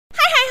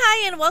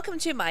Hi, and welcome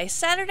to my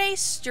Saturday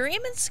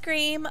stream and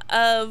scream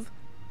of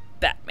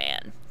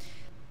Batman.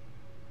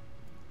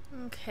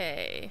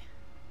 Okay.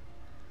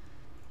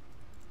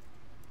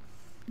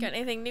 Got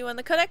anything new on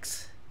the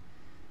codex?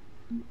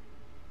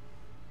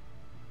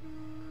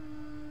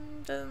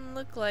 Doesn't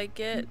look like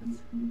it.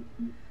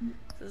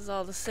 This is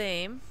all the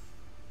same.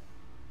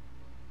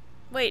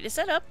 Wait, is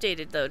that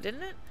updated though,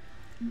 didn't it?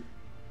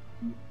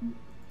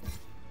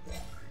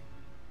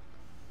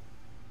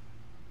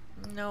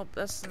 Nope,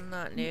 that's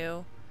not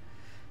new.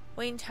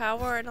 Wayne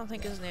Tower, I don't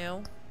think is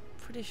new.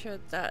 Pretty sure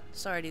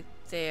that's already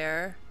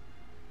there.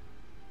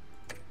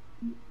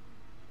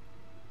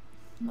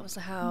 That was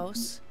the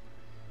house.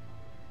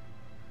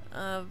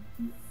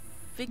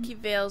 Vicky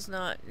Vale's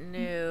not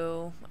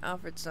new.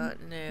 Alfred's not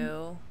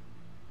new.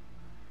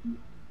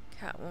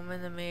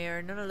 Catwoman, the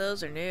mayor, none of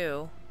those are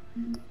new.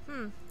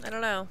 I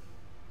don't know.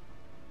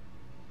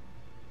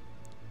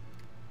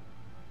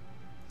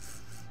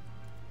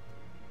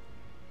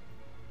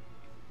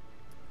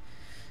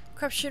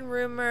 Corruption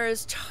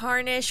rumors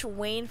tarnish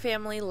Wayne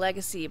family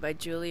legacy by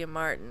Julia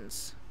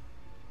Martins.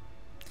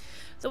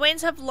 The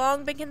Waynes have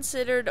long been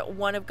considered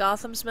one of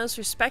Gotham's most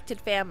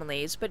respected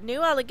families, but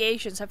new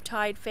allegations have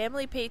tied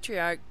family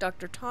patriarch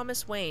Dr.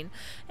 Thomas Wayne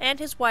and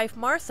his wife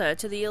Martha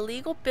to the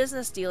illegal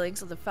business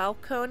dealings of the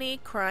Falcone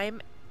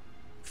crime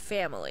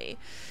family.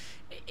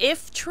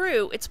 If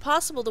true, it's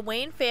possible the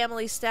Wayne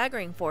family's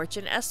staggering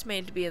fortune,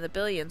 estimated to be in the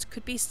billions,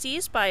 could be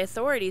seized by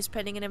authorities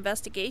pending an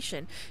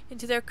investigation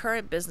into their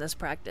current business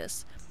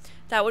practice.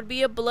 That would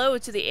be a blow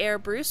to the heir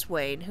Bruce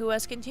Wayne, who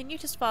has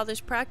continued his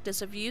father's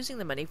practice of using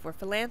the money for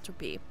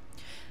philanthropy.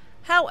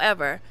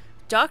 However,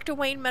 Dr.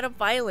 Wayne met a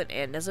violent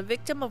end as a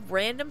victim of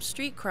random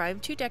street crime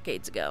 2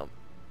 decades ago.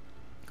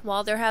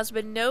 While there has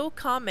been no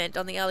comment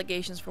on the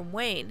allegations from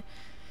Wayne,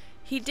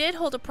 he did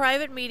hold a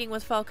private meeting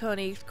with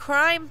Falcone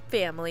crime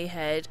family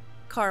head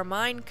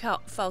Carmine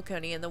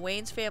Falcone in the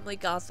Wayne's family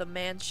Gotham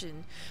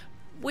mansion,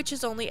 which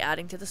is only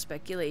adding to the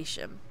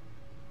speculation.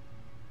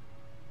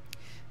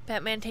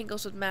 Batman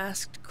tangles with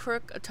masked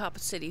crook atop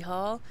City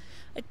Hall.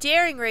 A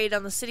daring raid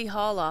on the City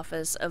Hall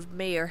office of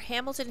Mayor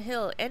Hamilton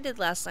Hill ended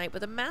last night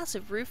with a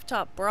massive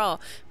rooftop brawl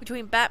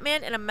between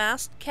Batman and a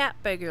masked cat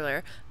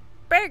burglar.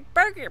 And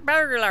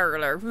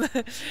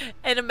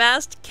a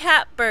masked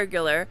cat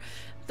burglar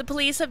the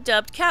police have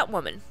dubbed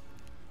Catwoman.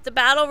 The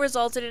battle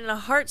resulted in a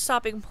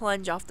heart-stopping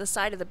plunge off the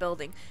side of the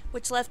building,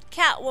 which left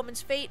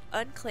Catwoman's fate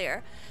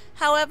unclear.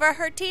 However,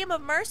 her team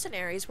of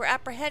mercenaries were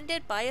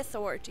apprehended by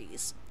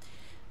authorities.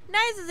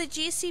 Neither the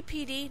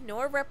GCPD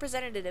nor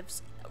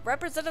representatives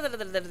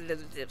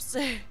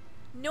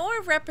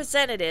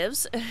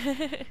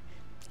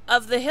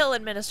of the Hill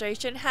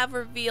administration have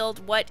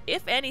revealed what,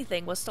 if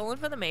anything, was stolen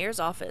from the mayor's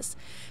office.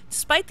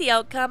 Despite the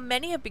outcome,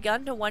 many have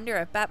begun to wonder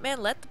if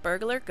Batman let the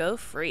burglar go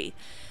free.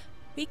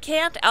 "We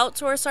can't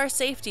outsource our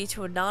safety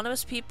to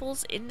anonymous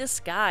peoples in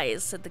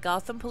disguise," said the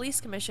Gotham Police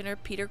Commissioner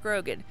Peter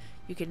Grogan.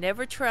 "You can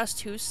never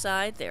trust whose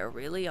side they're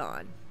really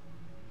on."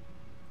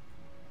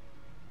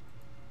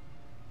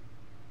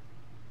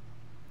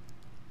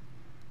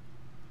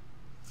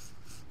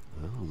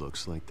 Well,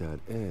 looks like that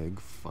egg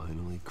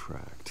finally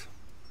cracked.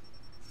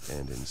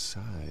 And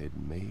inside,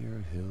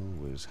 Mayor Hill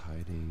was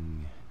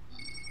hiding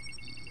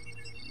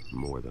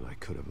more than I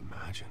could have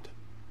imagined.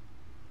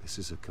 This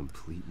is a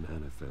complete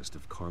manifest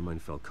of Carmine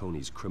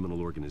Falcone's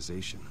criminal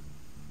organization.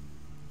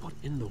 What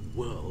in the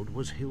world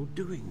was Hill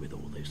doing with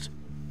all this?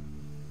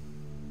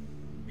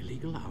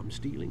 Illegal arms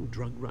dealing,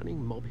 drug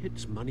running, mob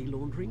hits, money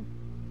laundering?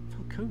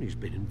 Falcone's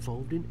been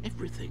involved in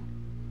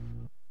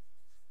everything.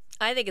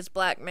 I think it's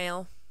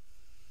blackmail.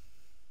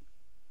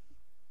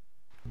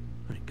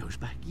 And it goes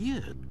back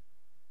years.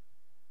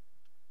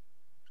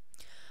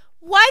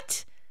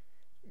 What?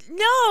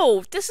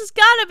 No! This has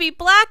gotta be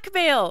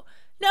blackmail!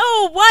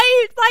 No!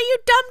 Why you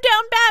dumb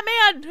down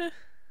Batman?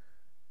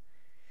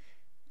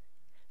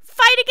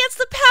 Fight against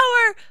the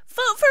power!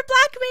 Vote for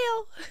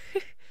blackmail!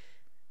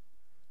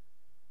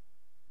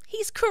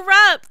 He's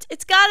corrupt!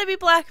 It's gotta be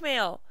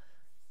blackmail!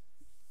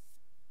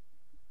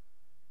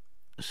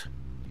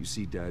 You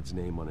see Dad's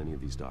name on any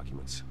of these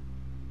documents?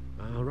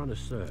 I'll run a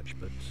search,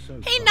 but so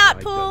Hey, far Not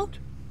I Pool! don't.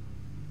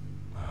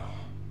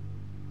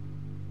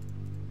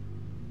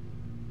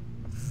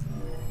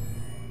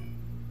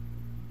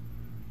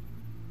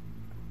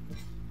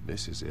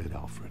 This is it,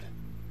 Alfred.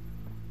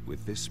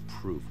 With this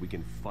proof, we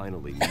can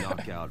finally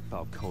knock out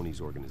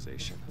Falcone's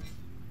organization.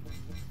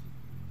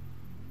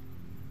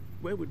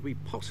 Where would we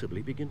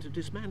possibly begin to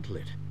dismantle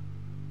it?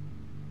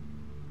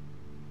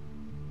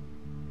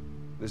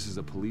 This is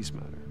a police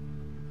matter.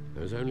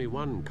 There's only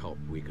one cop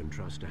we can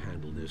trust to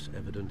handle this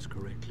evidence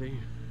correctly.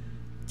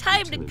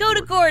 Time to go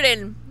to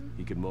Gordon!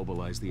 He could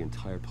mobilize the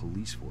entire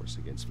police force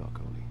against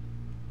Falcone.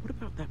 What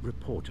about that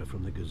reporter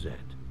from the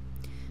Gazette?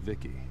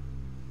 Vicky.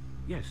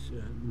 Yes,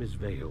 Miss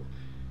Vale.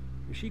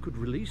 She could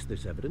release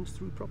this evidence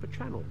through proper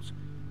channels.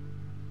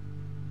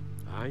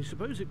 I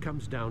suppose it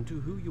comes down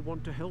to who you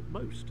want to help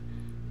most.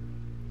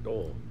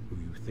 Or who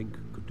you think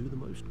could do the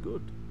most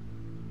good.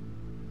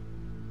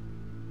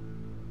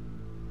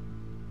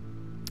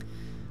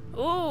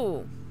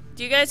 Ooh.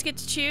 Do you guys get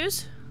to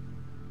choose?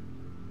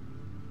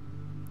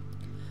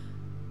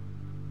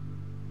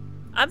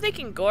 I'm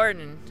thinking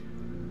Gordon.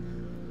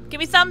 Give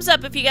me thumbs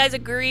up if you guys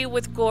agree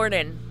with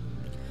Gordon.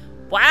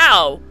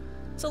 Wow.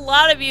 It's a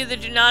lot of you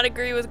that do not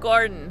agree with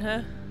Gordon,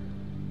 huh?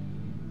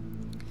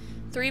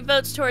 3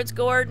 votes towards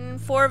Gordon,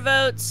 4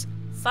 votes,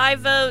 5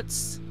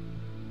 votes.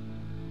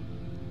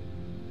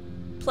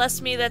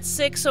 Plus me, that's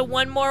 6, so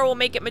 1 more will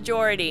make it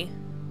majority.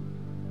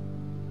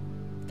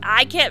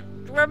 I can't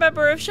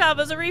remember if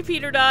Shava's a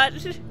repeat or not.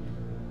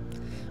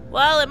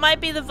 Well, it might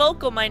be the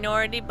vocal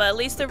minority, but at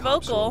least they're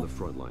Cops are vocal. on the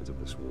front lines of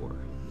this war.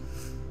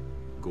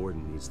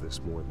 Gordon needs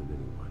this more than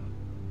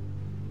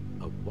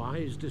anyone. A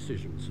wise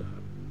decision, sir.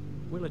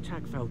 We'll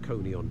attack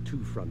Falcone on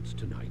 2 fronts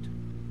tonight.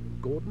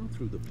 Gordon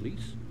through the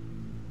police,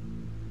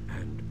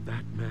 and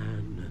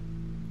Batman...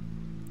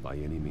 By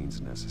any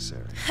means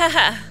necessary.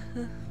 Haha.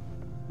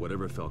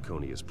 Whatever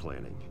Falcone is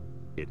planning,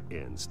 it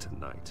ends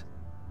tonight.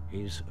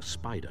 He's a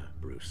spider,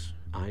 Bruce.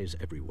 Eyes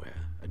everywhere.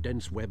 A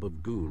dense web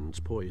of goons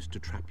poised to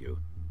trap you.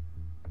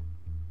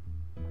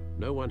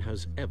 No one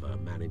has ever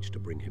managed to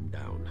bring him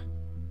down.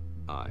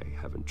 I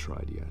haven't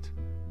tried yet.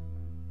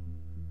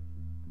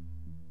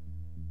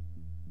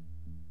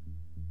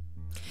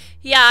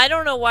 Yeah, I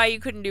don't know why you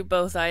couldn't do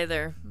both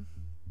either.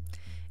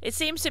 It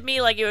seems to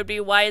me like it would be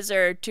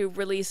wiser to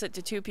release it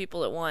to 2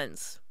 people at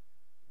once.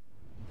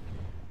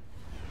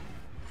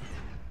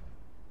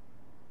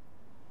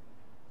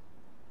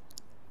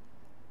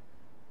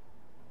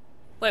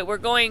 Wait, we're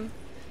going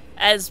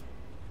as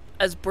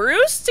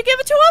Bruce to give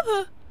it to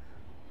him?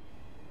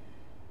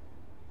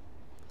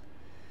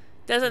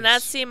 Doesn't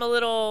that seem a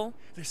little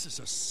This is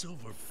a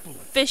silver bullet.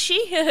 fishy?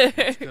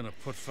 It's gonna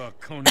put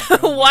Falcone down.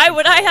 Why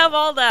would I have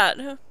all that?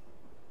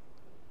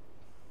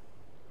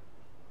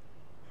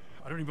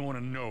 I don't even want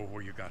to know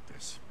where you got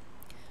this.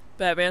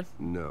 Batman.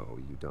 No,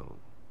 you don't.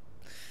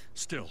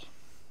 Still,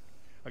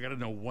 I gotta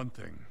know one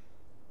thing.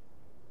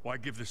 Why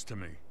give this to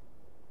me?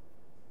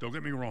 Don't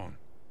get me wrong.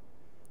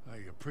 I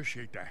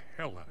appreciate the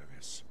hell out of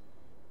this.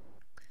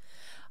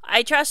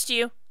 I trust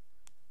you.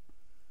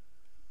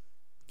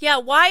 Yeah,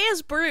 why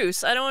is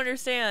Bruce? I don't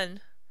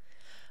understand.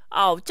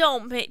 Oh,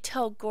 don't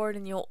tell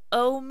Gordon you'll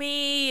owe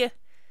me.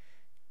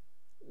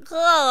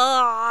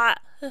 Ugh.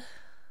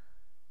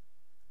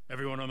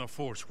 Everyone on the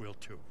force will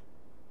too.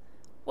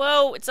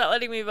 Whoa, it's not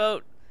letting me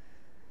vote.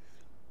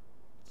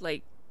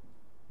 Like,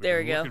 there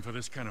we We've been go. looking for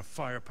this kind of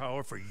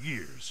firepower for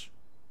years.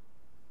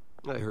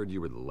 I heard you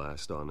were the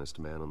last honest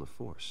man on the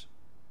force.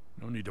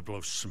 No need to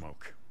blow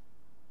smoke.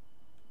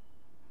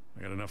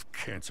 I got enough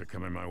cancer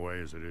coming my way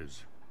as it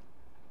is.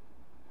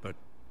 But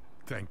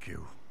thank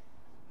you.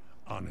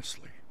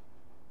 Honestly.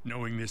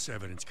 Knowing this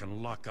evidence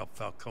can lock up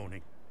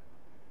Falcone.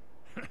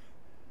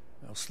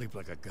 I'll sleep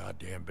like a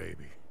goddamn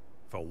baby.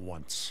 For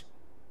once.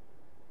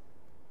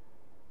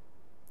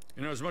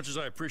 You know, as much as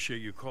I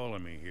appreciate you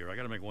calling me here, I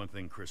gotta make one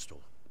thing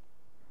crystal.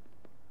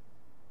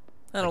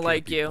 I don't can't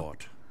like be you.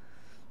 bought.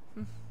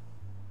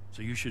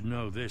 So you should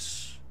know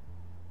this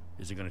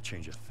isn't gonna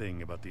change a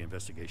thing about the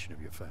investigation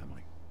of your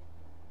family.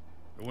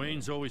 The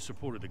Waynes always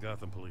supported the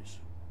Gotham police.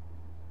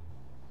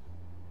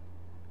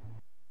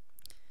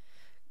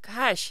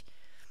 Gosh.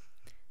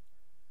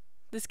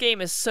 This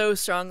game is so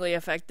strongly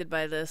affected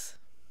by this.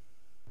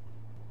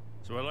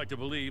 So I like to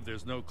believe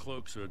there's no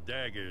cloaks or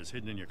daggers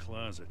hidden in your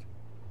closet.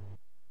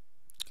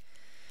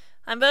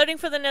 I'm voting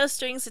for the no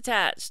strings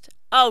attached.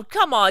 Oh,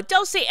 come on.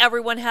 Don't say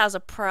everyone has a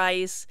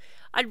price.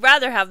 I'd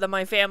rather have the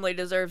My Family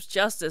Deserves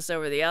Justice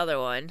over the other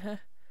one.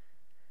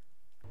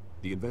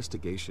 The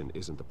investigation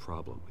isn't the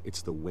problem.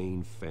 It's the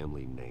Wayne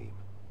family name.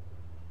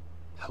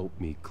 Help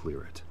me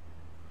clear it.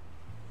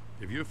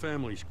 If your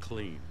family's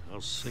clean,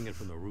 I'll sing it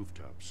from the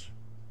rooftops.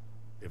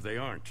 If they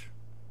aren't,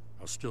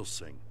 I'll still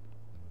sing.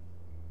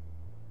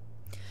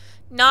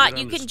 Not,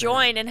 you can understand.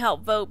 join and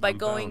help vote by I'm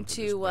going bound for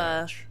this to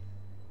badge.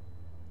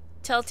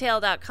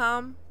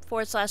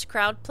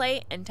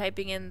 telltale.com/crowdplay and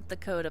typing in the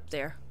code up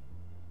there.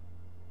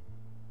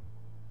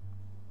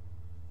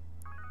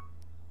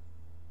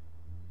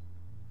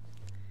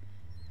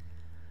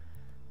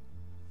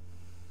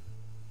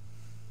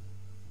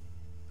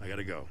 I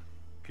gotta go.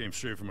 Came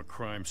straight from a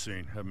crime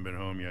scene. Haven't been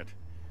home yet.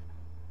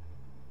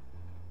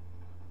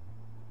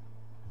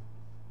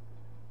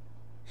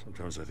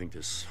 Sometimes I think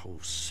this whole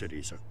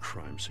city's a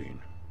crime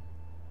scene.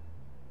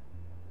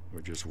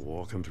 We're just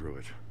walking through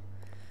it.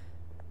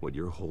 What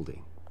you're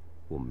holding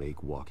will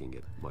make walking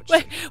it much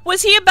Wait, safer.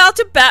 was he about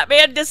to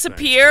Batman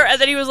disappear? Thanks,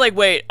 And then he was like,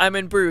 wait, I'm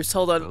in Bruce.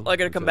 Hold on, Well, I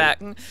gotta come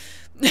back.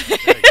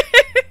 Hey,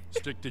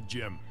 stick to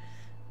Jim.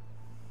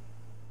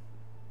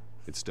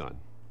 It's done.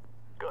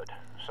 Good.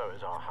 So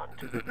is our hunt.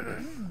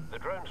 The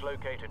drones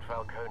located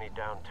Falcone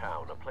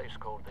downtown, a place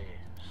called the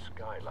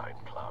Skyline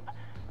Club.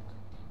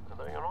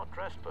 Although you're not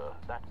dressed for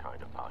that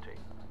kind of party.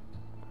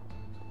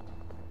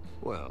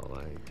 Well,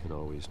 I can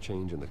always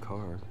change in the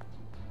car.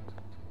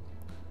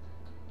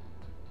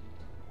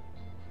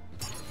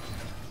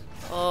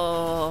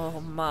 Oh,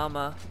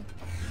 mama.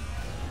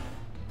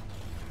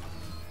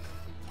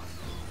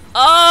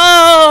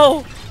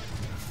 Oh!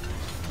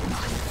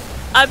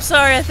 I'm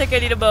sorry, I think I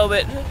need a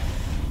moment.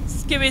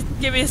 Just give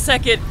me a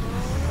second.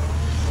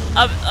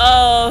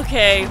 Oh,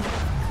 okay. I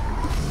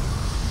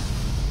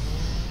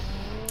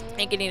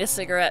think I need a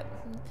cigarette.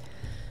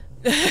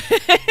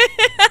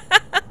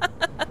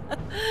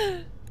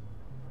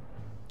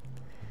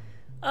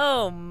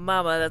 Oh,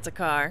 mama, that's a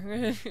car.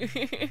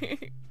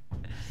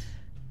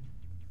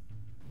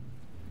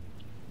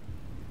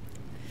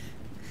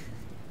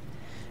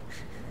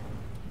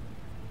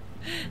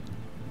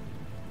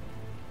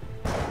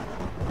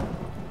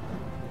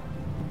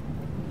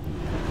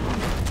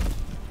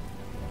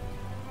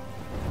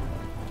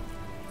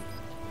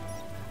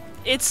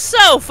 It's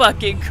so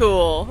fucking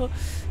cool.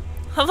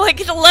 I'm like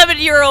an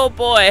 11-year-old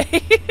boy. The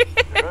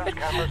drone's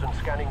cameras and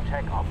scanning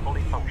tech are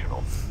fully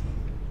functional.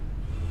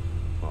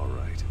 All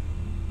right.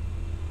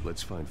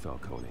 Let's find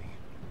Falcone.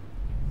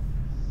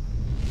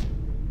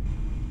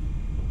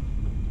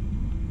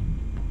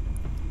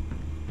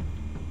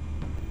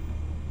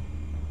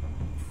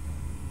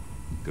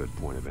 Good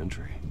point of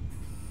entry.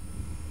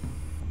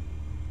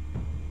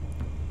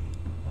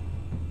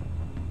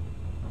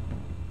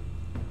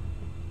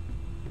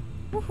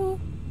 Woohoo.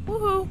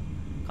 Woohoo.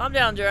 Calm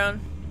down,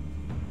 drone.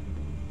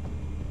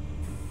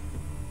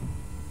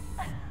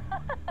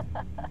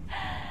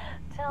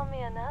 Tell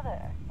me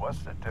another.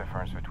 What's the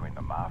difference between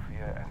the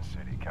Mafia and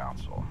City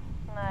Council?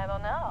 I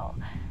don't know.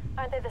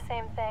 Aren't they the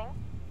same thing?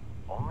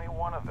 Only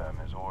one of them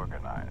is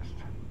organized.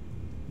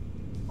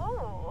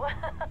 Ooh.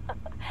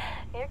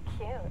 You're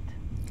cute.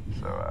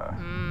 So,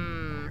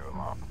 you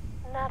alone?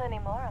 Not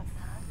anymore, I'm not.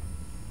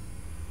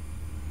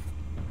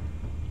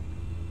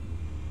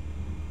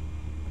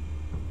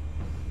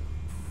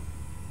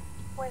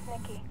 Where's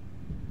Nikki?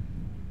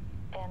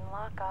 In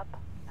lockup.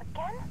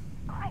 Again?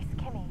 Christ,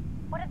 Kimmy.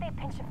 What did they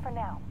pinch him for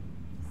now?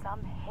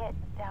 Some hit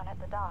down at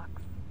the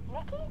docks.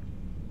 Nikki?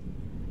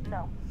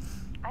 No.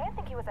 I didn't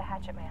think he was a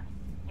hatchet man.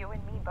 You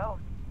and me both.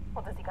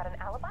 Well, does he got an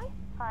alibi?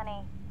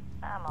 Honey,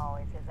 I'm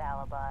always his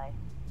alibi.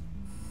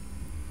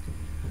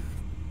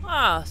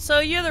 Ah, so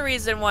you're the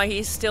reason why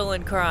he's still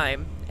in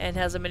crime and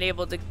hasn't been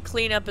able to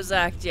clean up his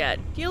act yet.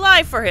 You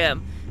lie for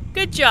him.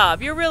 Good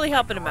job. You're really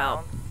helping him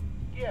out.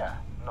 Yeah,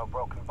 no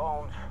broken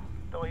bones.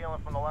 Still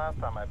healing from the last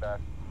time I bet.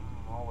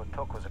 All it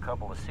took was a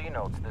couple of C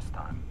notes this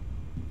time.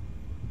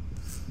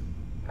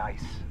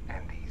 Nice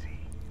and easy.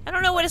 I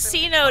don't know what a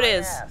C note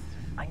is.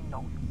 I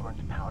know he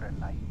burns powder at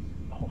night.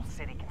 The whole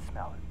city can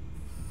smell it.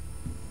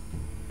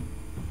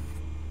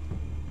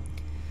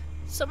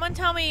 Someone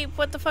tell me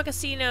what the fuck a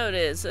C note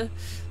is.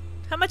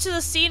 How much is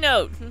a C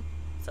note?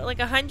 Is that like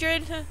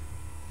 100?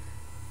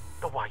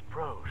 The white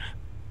rose.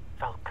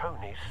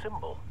 Falcone's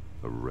symbol.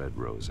 A red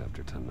rose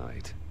after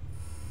tonight.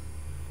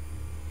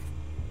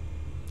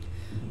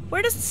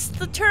 Where does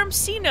the term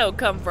C note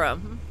come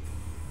from?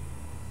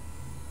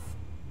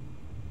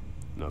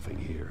 Nothing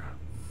here.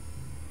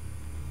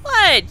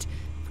 What?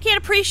 Can't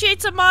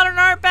appreciate some modern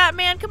art,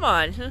 Batman? Come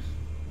on.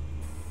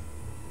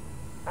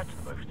 That's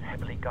the most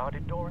heavily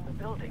guarded door in the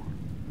building.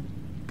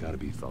 Gotta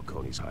be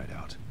Falcone's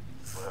hideout.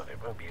 Well, it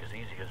won't be as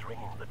easy as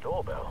ringing the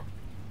doorbell.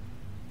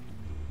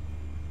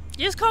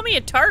 You just call me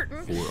a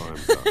tartan. 4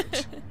 armed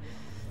guards.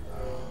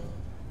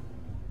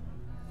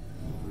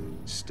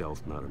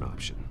 Stealth not an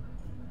option.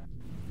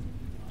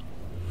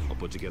 I'll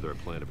put together a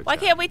plan of attack. Why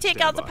can't we take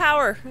Stand out the by.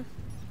 power?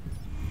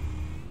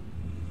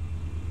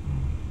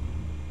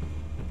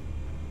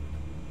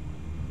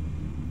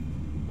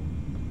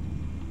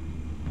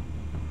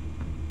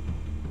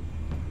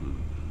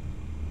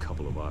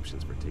 Couple of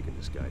options for taking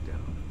this guy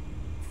down.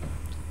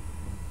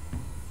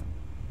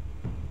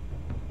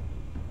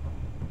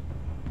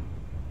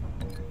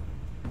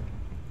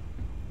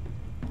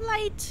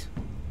 Light.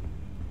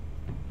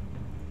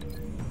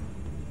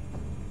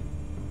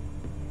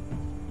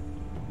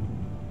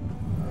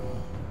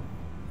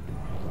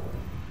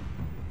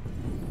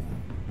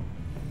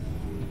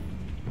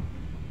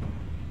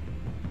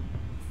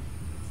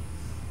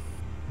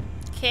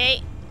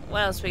 Okay,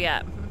 what else we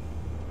got?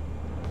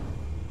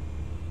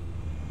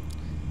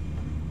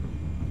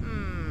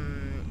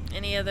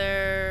 Any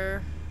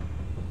other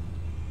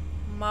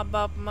mob?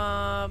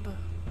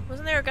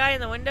 Wasn't there a guy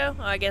in the window?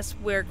 Oh, I guess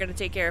we're gonna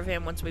take care of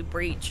him once we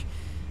breach.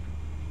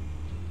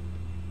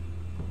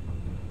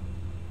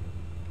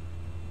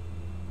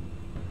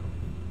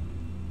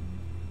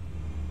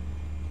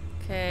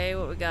 Okay,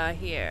 what we got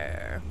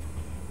here?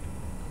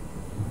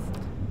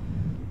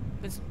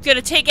 It's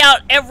gonna take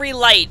out every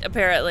light,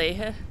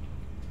 apparently.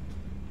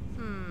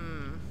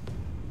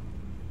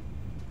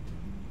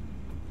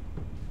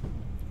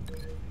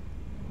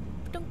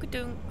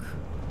 Dunk.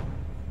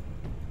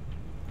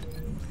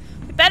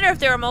 It'd be better if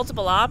there were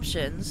multiple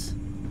options.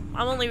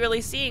 I'm only really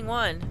seeing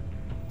one.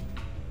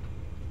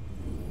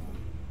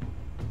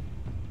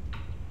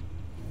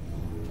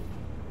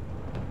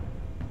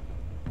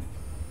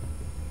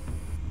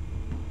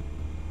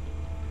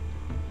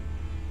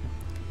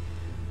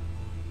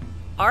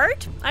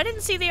 Art? I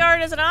didn't see the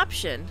art as an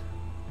option.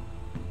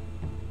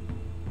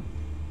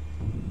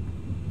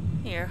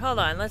 Here, hold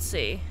on, let's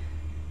see.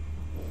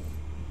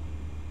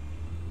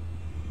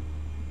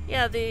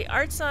 Yeah, the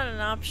art's not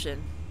an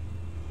option.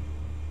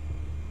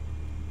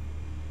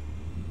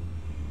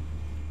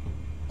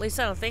 At least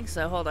I don't think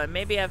so. Hold on.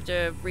 Maybe I have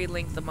to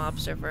relink the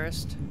mobster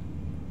first.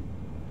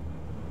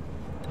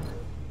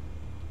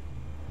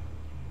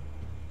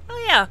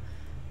 Oh, yeah.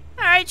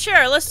 Alright,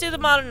 sure. Let's do the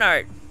modern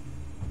art.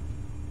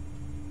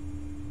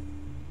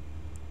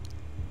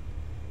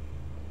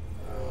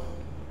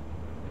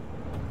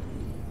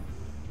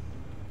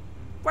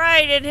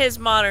 Right in his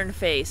modern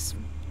face.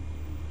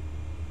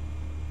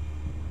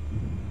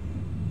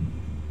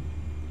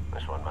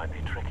 This one might be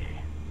tricky.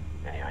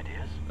 Any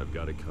ideas? I've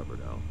got it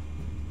covered, Al.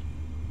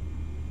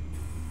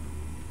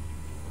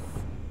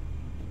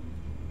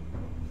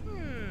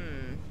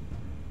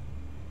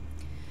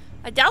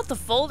 I doubt the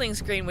folding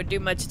screen would do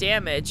much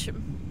damage.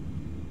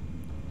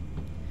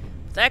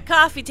 That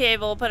coffee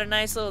table will put a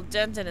nice little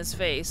dent in his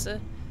face.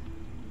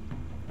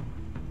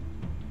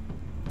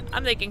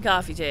 I'm thinking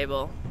coffee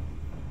table.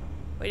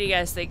 What are you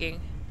guys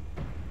thinking?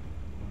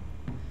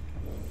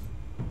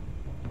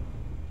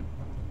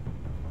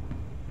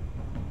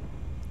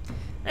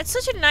 That's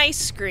such a nice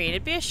screen.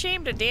 It'd be a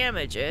shame to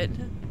damage it.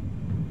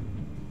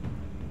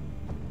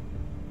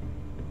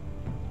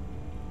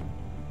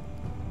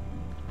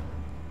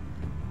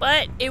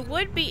 But it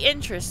would be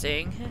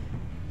interesting.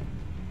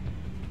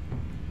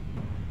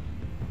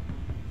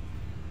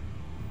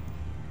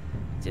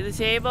 To the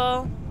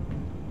table.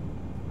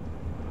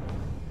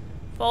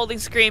 Folding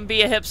screen,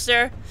 be a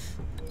hipster.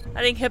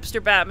 I think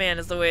hipster Batman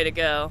is the way to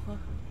go.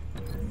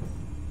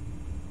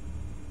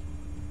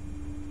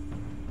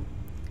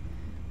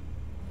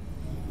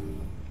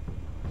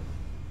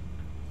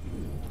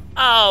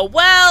 Oh,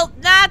 well,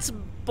 that's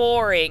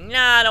boring.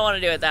 Nah, I don't want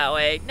to do it that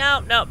way.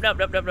 Nope, nope, nope,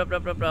 nope, nope, nope,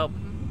 nope, nope, nope.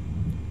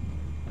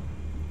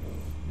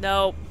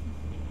 Nope.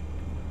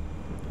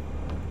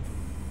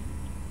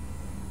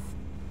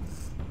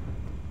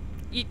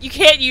 You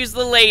can't use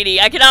the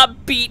lady. I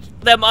cannot beat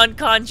them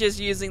unconscious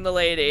using the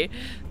lady.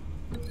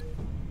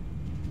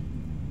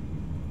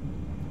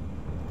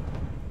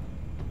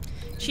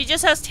 She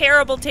just has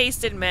terrible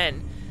taste in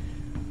men.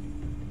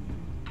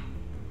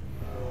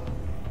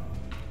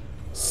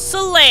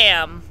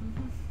 Slam!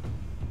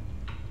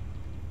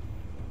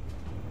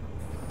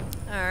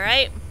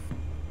 Alright.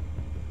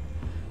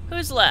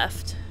 Who's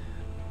left?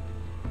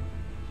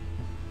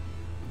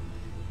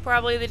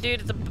 Probably the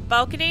dude at the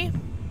balcony?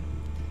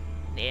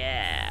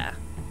 Yeah.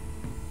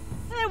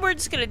 And we're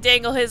just gonna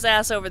dangle his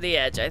ass over the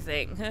edge, I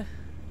think.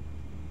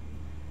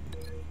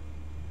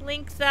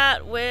 Link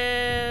that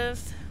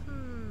with...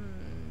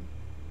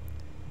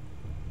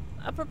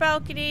 upper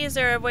balcony. Is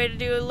there a way to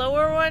do a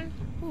lower one?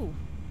 Ooh.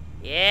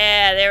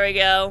 Yeah, there we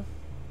go.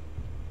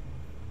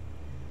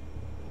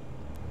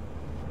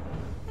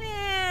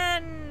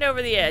 And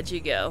over the edge you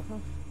go.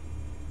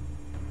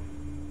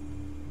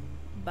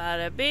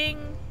 Bada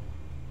bing.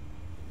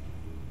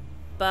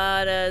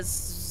 Bada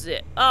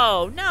zip.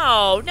 Oh,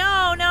 no,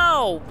 no,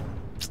 no.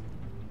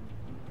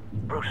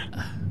 Bruce.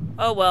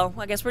 Oh, well,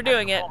 I guess we're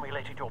doing it.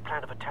 Formulated your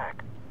plan of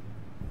attack.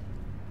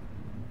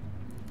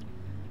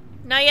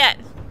 Not yet.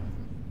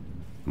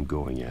 I'm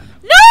going in.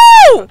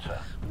 No!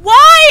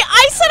 Why?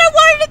 I said I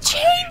wanted to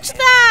change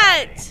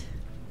that!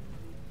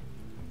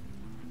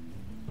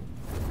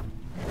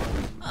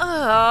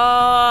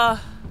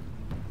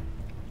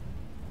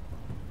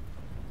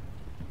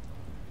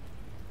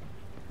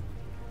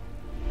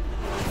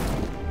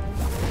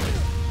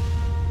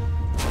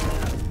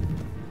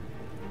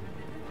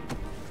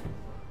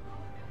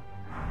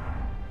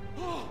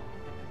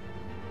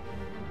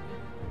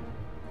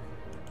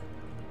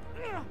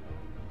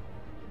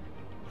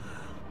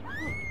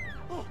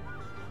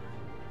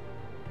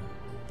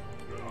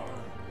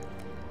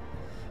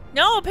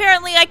 No,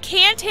 apparently I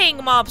can't hang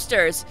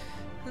mobsters.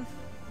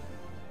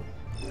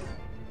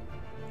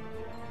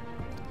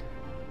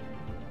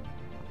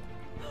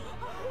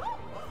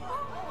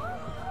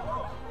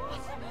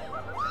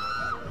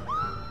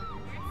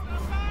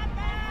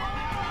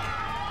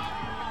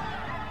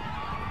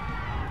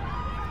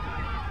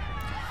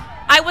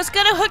 I was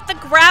gonna hook the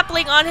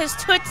grappling on his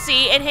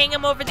Tootsie and hang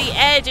him over the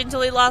edge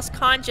until he lost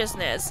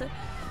consciousness.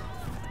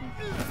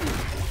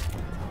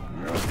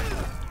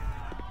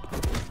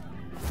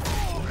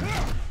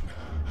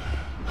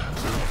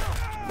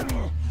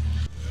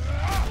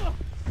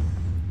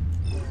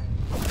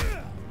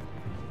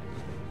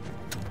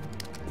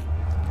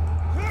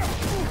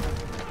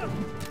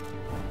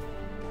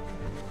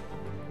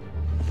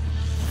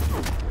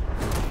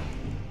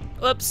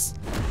 Whoops.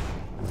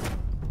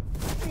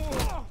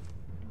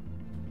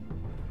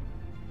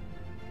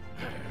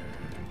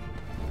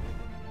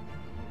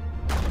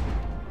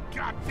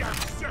 Goddamn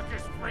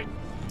circus freak!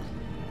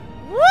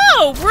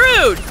 Whoa,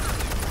 rude!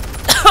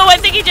 Oh, I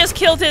think he just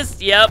killed his...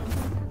 Yep.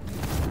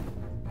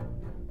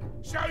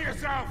 Show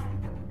yourself!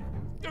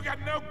 You got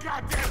no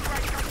goddamn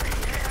right to be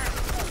here!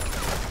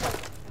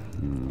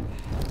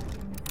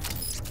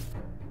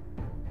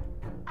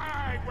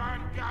 I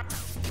want God.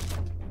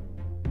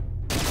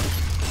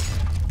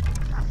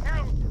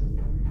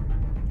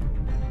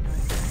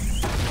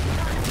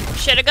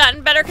 Should have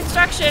gotten better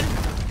construction.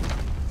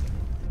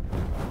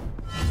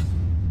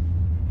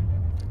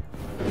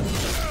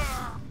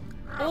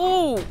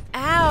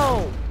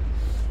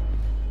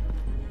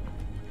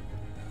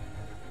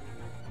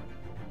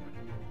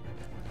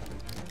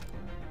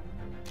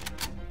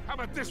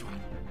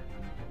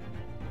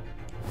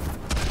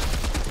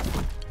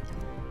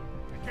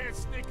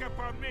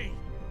 on me.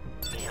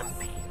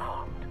 EMP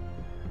armed.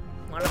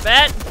 Wanna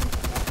bet?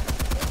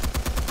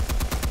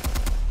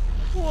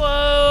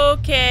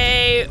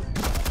 Okay.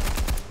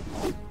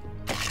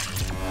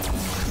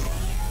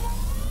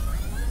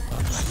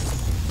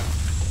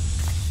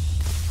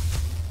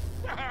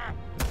 Yeah.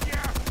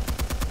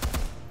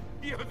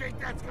 You think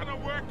that's gonna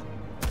work?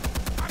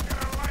 I'm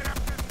gonna light up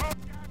this whole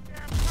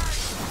goddamn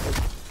place.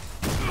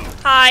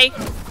 Hi.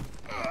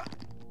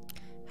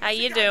 How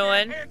you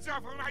doing? Hands off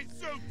of my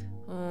suit.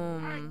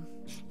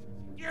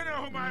 You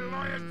know who my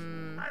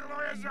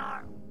lawyers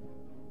are.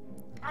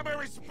 I'm a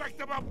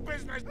respectable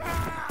business.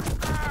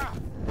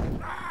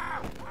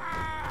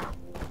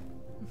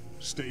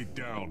 Stay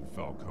down,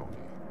 Falcone.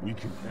 We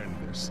can end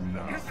this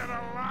now. You got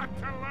a lot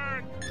to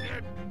learn,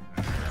 kid.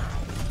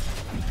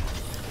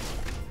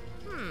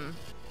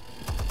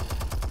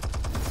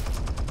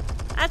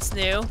 That's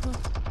new.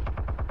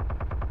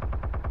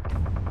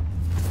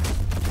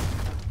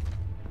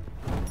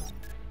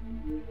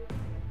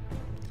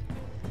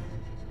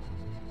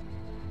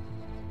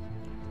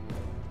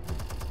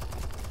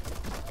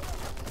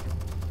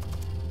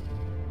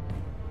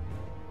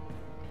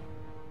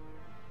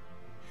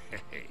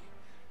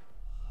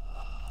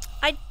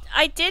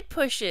 I did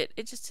push it.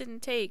 It just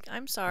didn't take.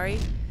 I'm sorry.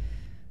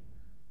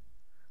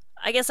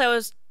 I guess I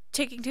was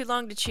taking too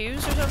long to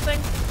choose or something.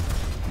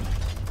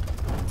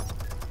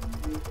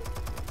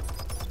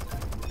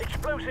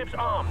 Explosives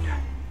armed.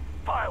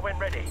 Fire when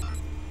ready.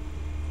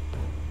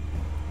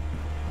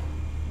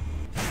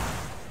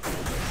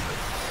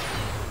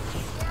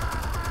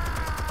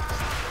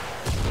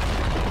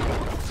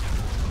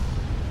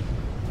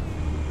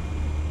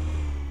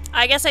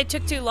 I guess I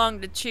took too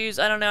long to choose.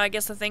 I don't know. I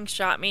guess the thing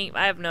shot me.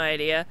 I have no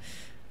idea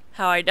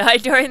how I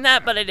died during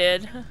that, but I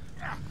did.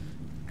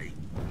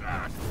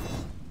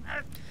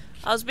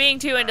 I was being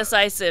too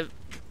indecisive.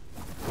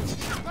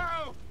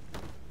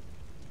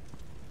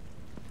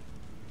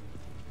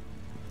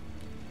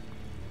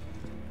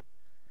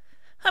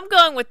 I'm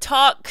going with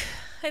talk.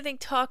 I think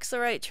talk's the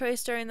right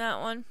choice during that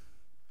one.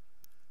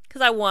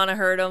 Because I want to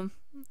hurt him.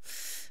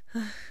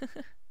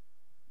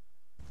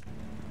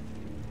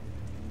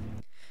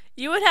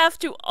 You would have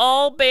to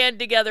all band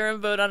together and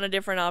vote on a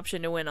different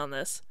option to win on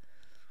this.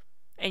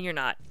 And you're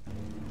not.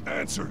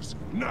 Answers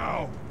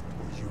now,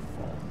 or you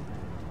fall.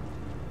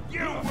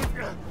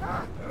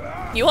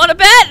 You want to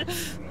bet?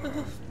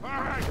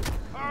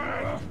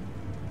 Alright.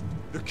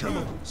 The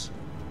chemicals.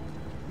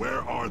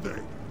 Where are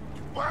they?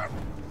 What?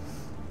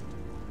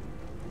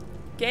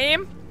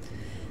 Game?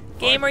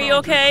 Game, are you Your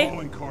okay?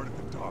 calling card at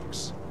the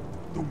docks.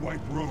 The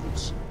white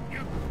rose.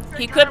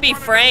 He could be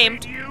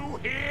framed. You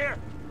here?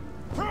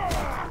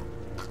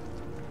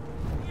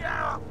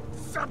 Yeah,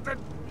 something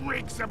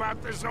reeks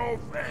about this whole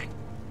thing.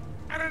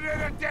 And it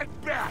is a dead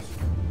bat.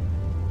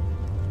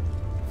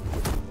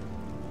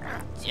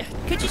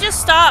 Could you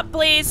just stop,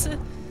 please?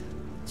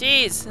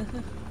 Jeez.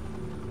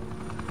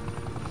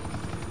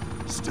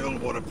 Still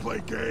want to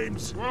play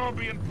games? We're all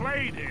being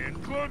played here,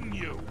 including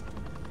you.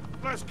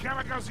 Those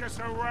chemicals you're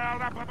so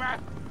riled up about,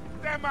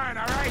 they're mine,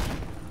 all right?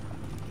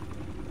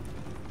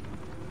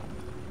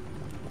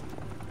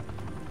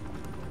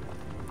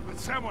 But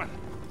someone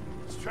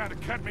is trying to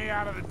cut me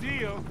out of the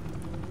deal,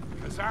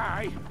 because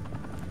I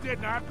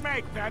did not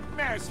make that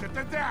mess at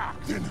the dock.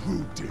 Then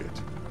who did?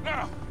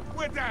 No,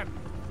 we're done.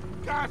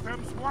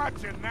 Gotham's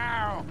watching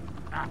now.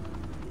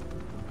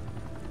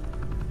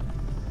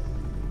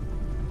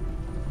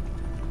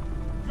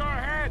 Go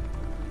ahead.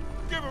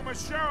 Give him a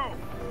show.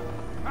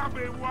 I'll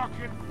be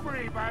walking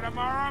free by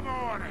tomorrow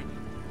morning.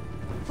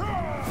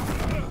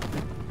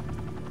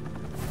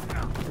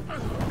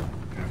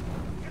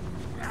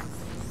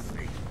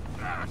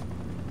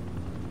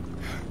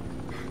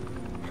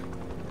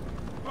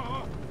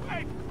 Oh,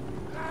 wait.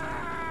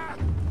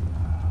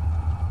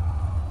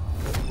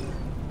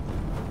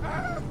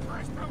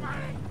 Christ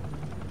almighty.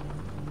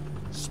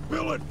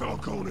 Spill it,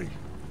 Falcone,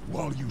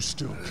 while you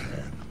still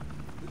can.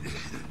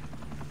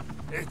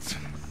 It's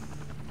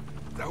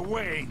the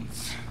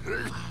Waynes.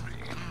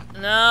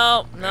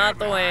 No, not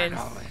the Waynes.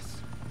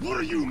 What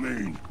do you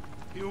mean?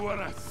 You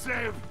wanna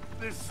save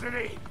this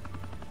city?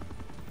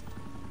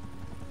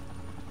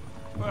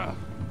 Well,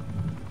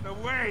 the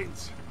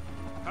Waynes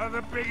are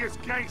the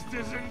biggest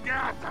gangsters in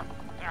Gotham.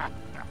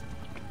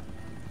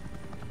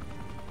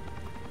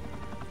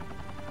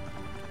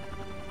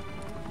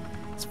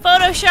 It's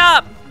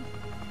Photoshop.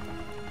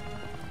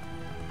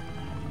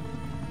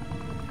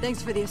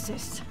 Thanks for the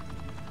assist.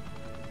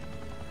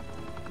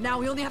 Now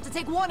we only have to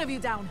take one of you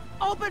down.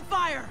 Open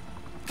fire!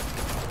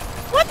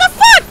 What the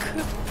fuck?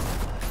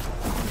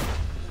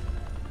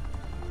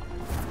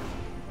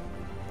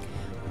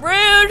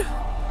 Rude.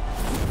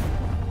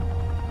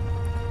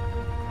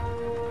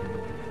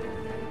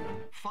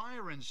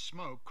 Fire and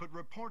smoke could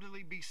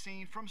reportedly be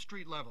seen from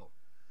street level.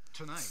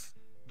 Tonight,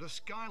 the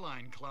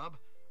Skyline Club,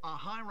 a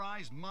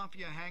high-rise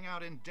mafia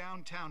hangout in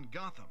downtown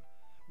Gotham,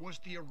 was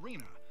the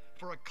arena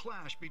for a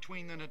clash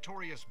between the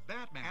notorious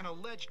Batman and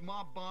alleged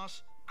mob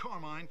boss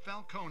Carmine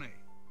Falcone,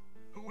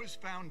 who was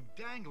found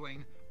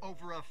dangling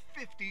over a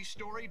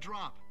 50-story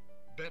drop.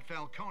 Bet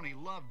Falcone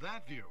loved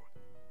that view.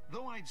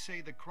 Though I'd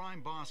say the crime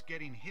boss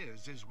getting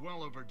his is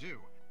well overdue,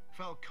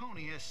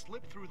 Falcone has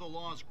slipped through the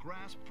law's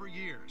grasp for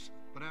years.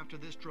 But after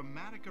this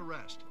dramatic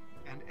arrest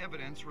and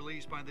evidence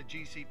released by the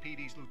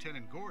GCPD's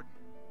Lieutenant Gordon,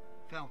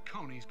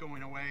 Falcone's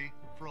going away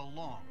for a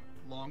long,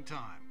 long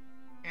time.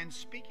 And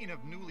speaking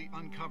of newly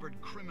uncovered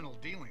criminal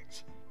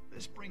dealings,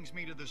 this brings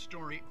me to the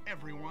story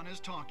everyone is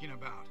talking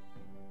about.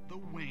 The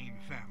Wayne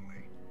family.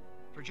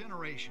 For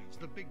generations,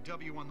 the big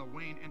W on the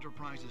Wayne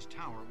Enterprises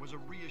tower was a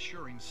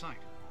reassuring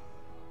sight.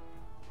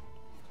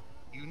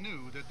 You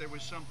knew that there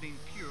was something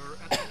pure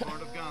at the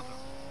heart of Gotham.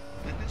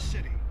 That this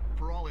city,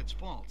 for all its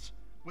faults,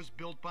 was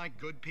built by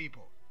good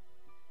people.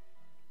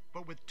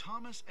 But with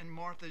Thomas and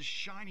Martha's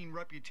shining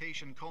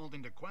reputation called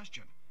into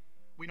question,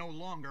 we no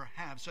longer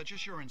have such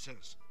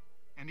assurances.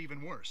 And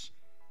even worse,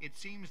 it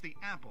seems the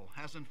apple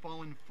hasn't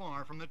fallen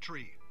far from the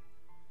tree.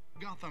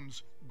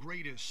 Gotham's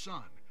greatest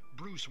son,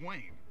 Bruce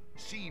Wayne,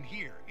 seen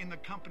here in the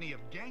company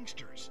of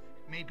gangsters,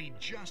 may be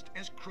just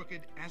as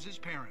crooked as his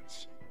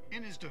parents.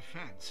 In his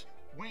defense,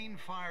 Wayne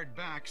fired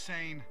back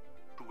saying,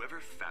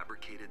 "Whoever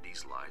fabricated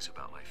these lies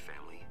about my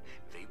family,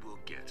 they will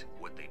get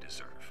what they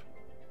deserve.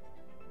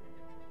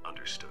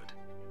 Understood."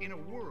 In a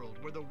world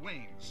where the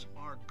Waynes,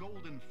 our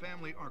golden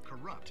family, are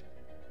corrupt,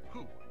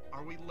 who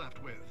are we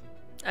left with?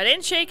 I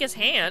didn't shake his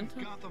hand.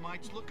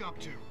 Gothamites look up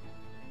to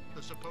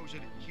the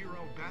supposed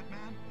hero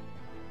Batman?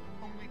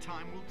 Only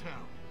time will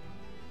tell.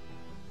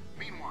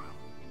 Meanwhile,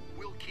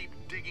 we'll keep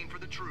digging for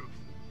the truth.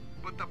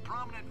 But the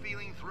prominent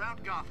feeling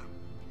throughout Gotham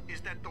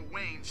is that the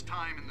Waynes'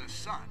 time in the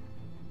sun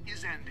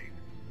is ending.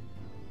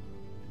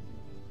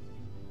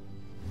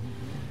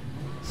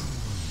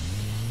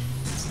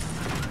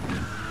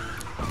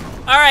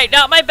 Alright,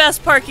 not my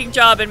best parking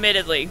job,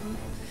 admittedly.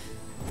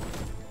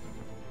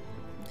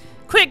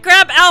 Quick,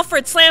 grab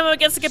Alfred, slam him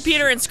against the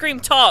computer, and scream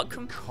talk.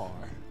 Car.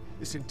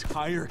 This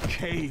entire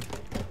cave.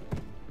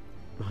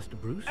 Master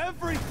Bruce?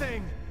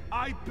 Everything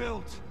I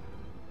built.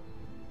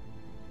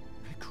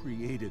 I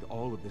created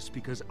all of this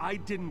because I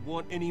didn't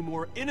want any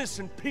more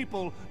innocent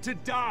people to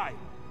die.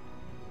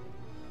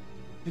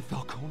 If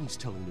Falcone's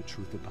telling the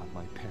truth about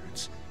my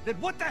parents, then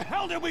what the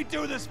hell did we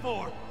do this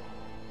for?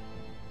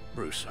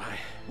 Bruce,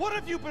 What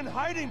have you been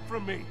hiding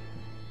from me?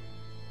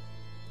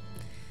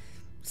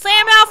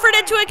 Slam Alfred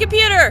into a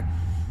computer!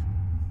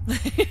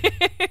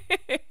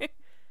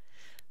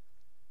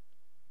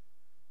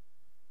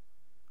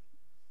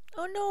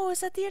 Oh no, is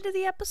that the end of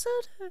the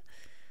episode?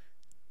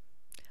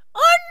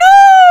 Oh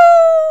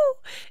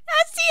no!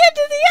 That's the end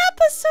of the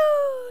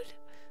episode!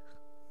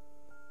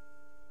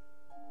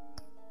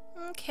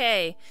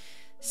 Okay.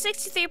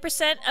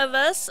 63% of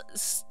us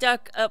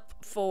stuck up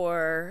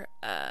for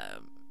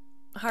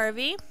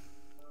Harvey.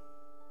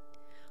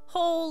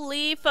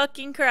 Holy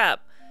fucking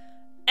crap.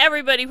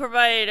 Everybody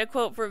provided a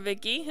quote for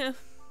Vicky.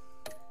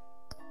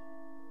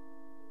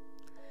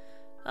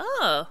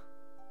 Oh.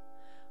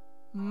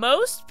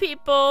 Most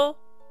people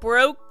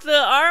broke the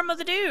arm of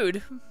the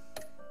dude.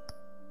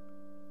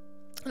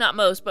 Not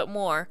most, but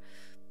more.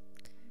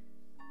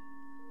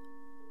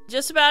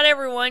 Just about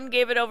everyone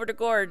gave it over to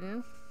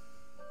Gordon.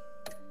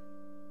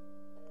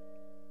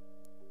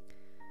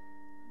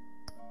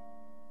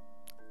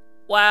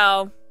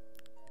 Wow.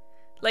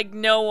 Like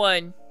no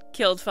one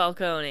killed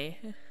Falcone.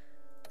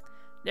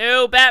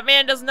 No,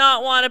 Batman does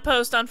not want to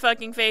post on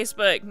fucking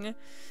Facebook.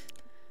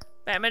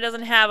 Batman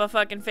doesn't have a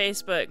fucking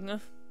Facebook.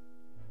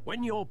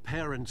 When your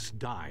parents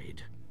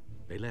died,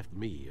 they left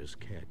me as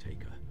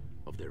caretaker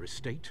of their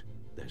estate,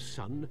 their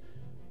son,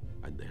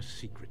 and their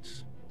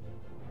secrets.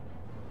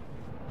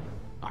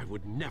 I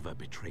would never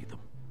betray them.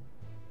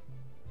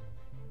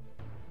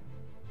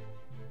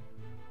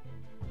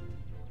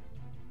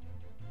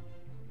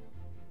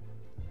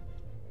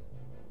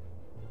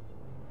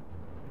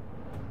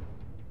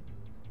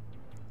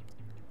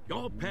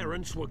 Your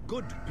parents were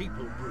good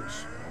people,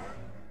 Bruce.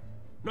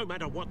 No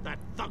matter what that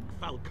thug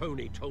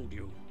Falcone told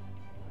you.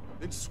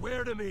 Then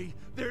swear to me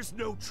there's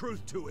no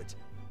truth to it.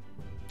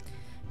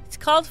 It's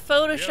called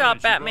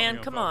Photoshop, Batman.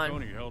 Come on.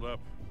 Falcone held up.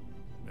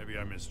 Maybe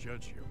I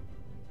misjudged you.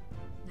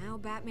 Now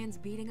Batman's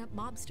beating up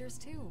mobsters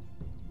too.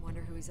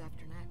 Wonder who he's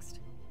after next.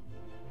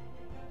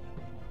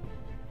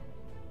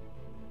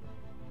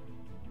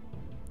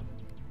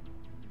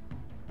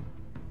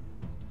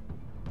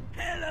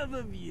 Hell of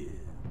a view.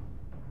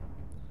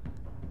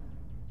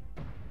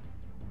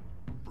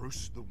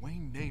 Bruce, the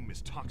Wayne name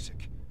is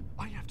toxic.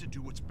 I have to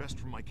do what's best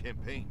for my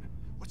campaign.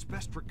 What's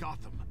best for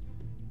Gotham.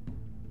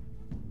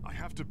 I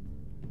have to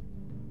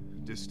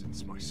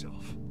distance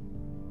myself.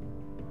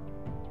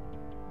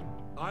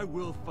 I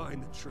will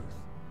find the truth.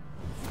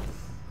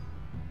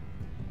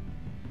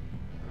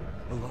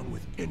 Along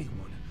with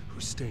anyone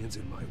who stands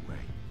in my way.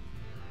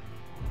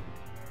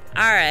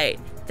 Alright,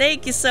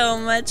 thank you so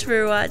much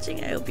for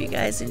watching. I hope you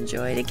guys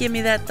enjoyed it. Give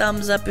me that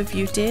thumbs up if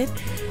you did.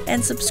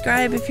 And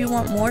subscribe if you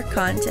want more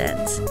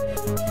content.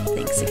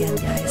 Thanks again,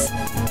 guys.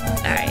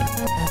 Alright.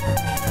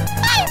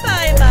 Bye,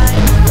 bye, bye.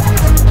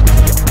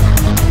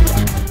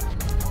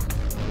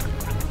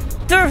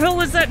 The hell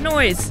was that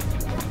noise?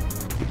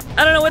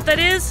 I don't know what that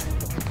is.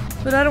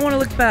 But I don't want to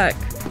look back.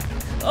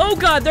 Oh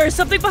god, there is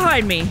something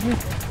behind me.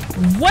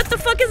 What the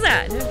fuck is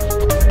that?